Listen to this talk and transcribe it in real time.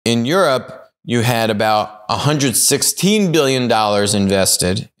in Europe, you had about $116 billion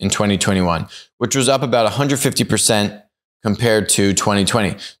invested in 2021, which was up about 150% compared to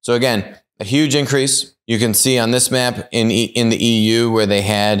 2020. So again, a huge increase. You can see on this map in the EU where they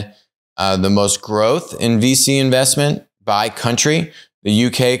had the most growth in VC investment by country. The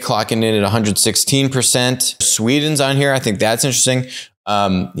UK clocking in at 116%. Sweden's on here. I think that's interesting.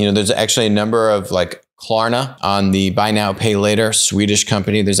 There's actually a number of like Klarna on the buy now, pay later Swedish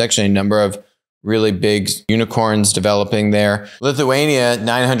company. There's actually a number of really big unicorns developing there. Lithuania,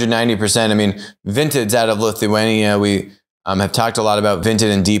 990%. I mean, Vinted's out of Lithuania. We have talked a lot about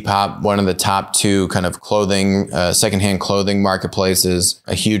Vinted and Depop, one of the top two kind of clothing, secondhand clothing marketplaces.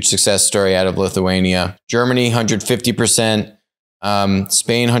 A huge success story out of Lithuania. Germany, 150%.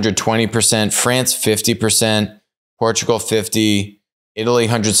 Spain, 120%. France, 50%. Portugal, 50%. Italy,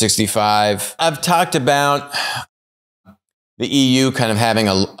 165%. I've talked about the EU kind of having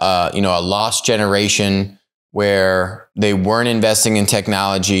a lost generation where they weren't investing in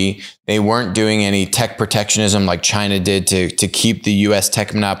technology. They weren't doing any tech protectionism like China did to keep the US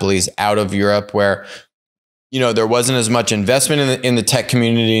tech monopolies out of Europe, where, there wasn't as much investment in the tech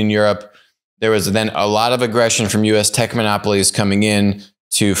community in Europe. There was then a lot of aggression from US tech monopolies coming in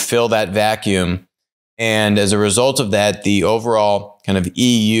to fill that vacuum. And as a result of that, the overall kind of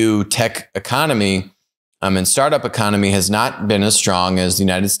EU tech economy and startup economy has not been as strong as the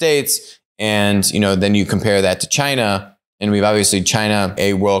United States. And, then you compare that to China, and we've obviously China,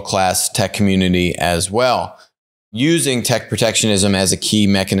 a world-class tech community as well, using tech protectionism as a key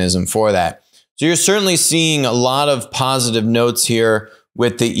mechanism for that. So you're certainly seeing a lot of positive notes here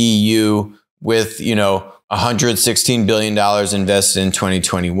with the EU, with, $116 billion invested in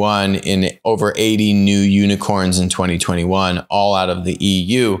 2021 in over 80 new unicorns in 2021, all out of the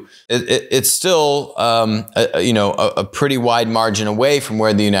EU. It's still, a pretty wide margin away from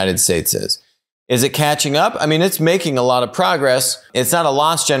where the United States is. Is it catching up? I mean, it's making a lot of progress. It's not a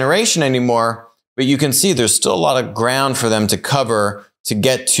lost generation anymore, but you can see there's still a lot of ground for them to cover to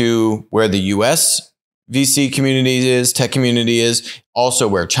get to where the US VC community is, tech community is, also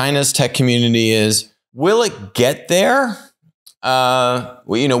where China's tech community is. Will it get there?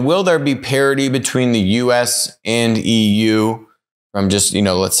 Will there be parity between the US and EU from just,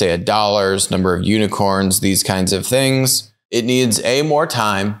 let's say dollars, number of unicorns, these kinds of things? It needs A, more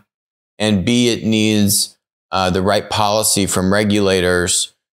time, and B, it needs the right policy from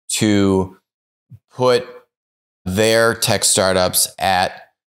regulators to put their tech startups at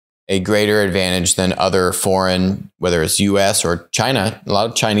a greater advantage than other foreign, whether it's US or China. A lot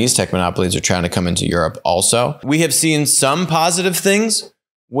of Chinese tech monopolies are trying to come into Europe also. We have seen some positive things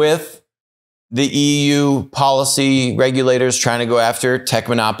with the EU policy regulators trying to go after tech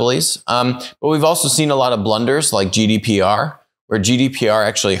monopolies. But we've also seen a lot of blunders like GDPR, where GDPR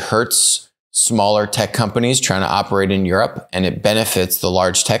actually hurts smaller tech companies trying to operate in Europe, and it benefits the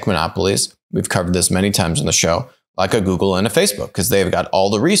large tech monopolies. We've covered this many times on the show, like a Google and a Facebook, because they've got all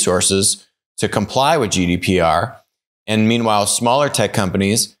the resources to comply with GDPR. And meanwhile, smaller tech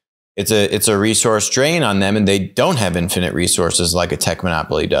companies, it's a resource drain on them, and they don't have infinite resources like a tech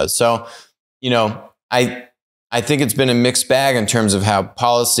monopoly does. So, I think it's been a mixed bag in terms of how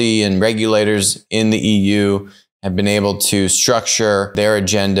policy and regulators in the EU have been able to structure their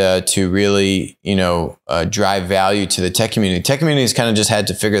agenda to really, drive value to the tech community. Tech communities kind of just had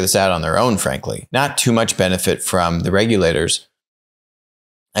to figure this out on their own, frankly. Not too much benefit from the regulators.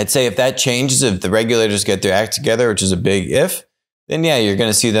 I'd say if that changes, if the regulators get their act together, which is a big if, then yeah, you're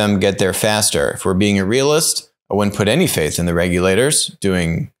going to see them get there faster. If we're being a realist, I wouldn't put any faith in the regulators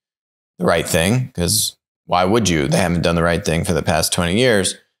doing the right thing, because why would you? They haven't done the right thing for the past 20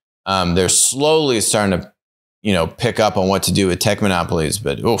 years. They're slowly starting to pick up on what to do with tech monopolies,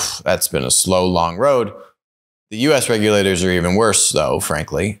 but that's been a slow, long road. The US regulators are even worse though,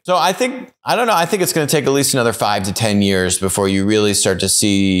 frankly. So I think it's going to take at least another 5 to 10 years before you really start to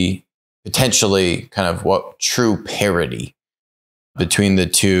see potentially kind of what true parity between the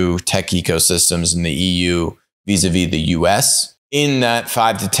two tech ecosystems in the EU vis-a-vis the US. In that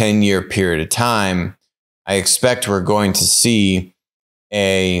 5 to 10 year period of time, I expect we're going to see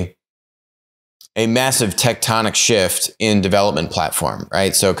a massive tectonic shift in development platform,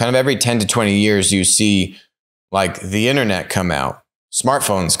 right? So kind of every 10 to 20 years, you see like the internet come out,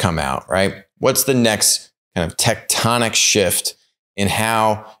 smartphones come out, right? What's the next kind of tectonic shift in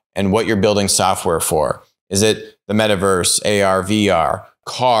how and what you're building software for? Is it the metaverse, AR, VR,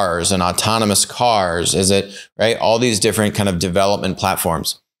 cars and autonomous cars? Is it, right? All these different kind of development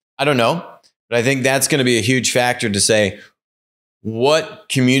platforms. I don't know, but I think that's going to be a huge factor to say, what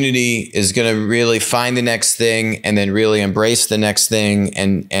community is going to really find the next thing and then really embrace the next thing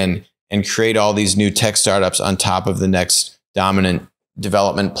and create all these new tech startups on top of the next dominant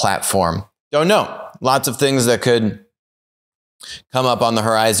development platform? Don't know. Lots of things that could come up on the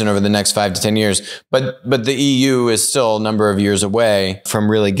horizon over the next 5 to 10 years. But the EU is still a number of years away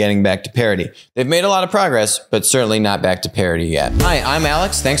from really getting back to parity. They've made a lot of progress, but certainly not back to parity yet. Hi, I'm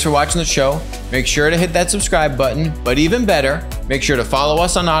Alex. Thanks for watching the show. Make sure to hit that subscribe button, but even better, make sure to follow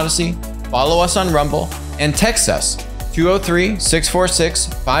us on Odyssey, follow us on Rumble, and text us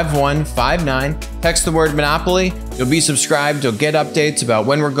 203-646-5159. Text the word Monopoly. You'll be subscribed. You'll get updates about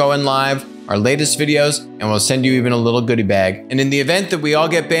when we're going live, our latest videos, and we'll send you even a little goodie bag. And in the event that we all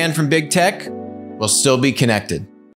get banned from big tech, we'll still be connected.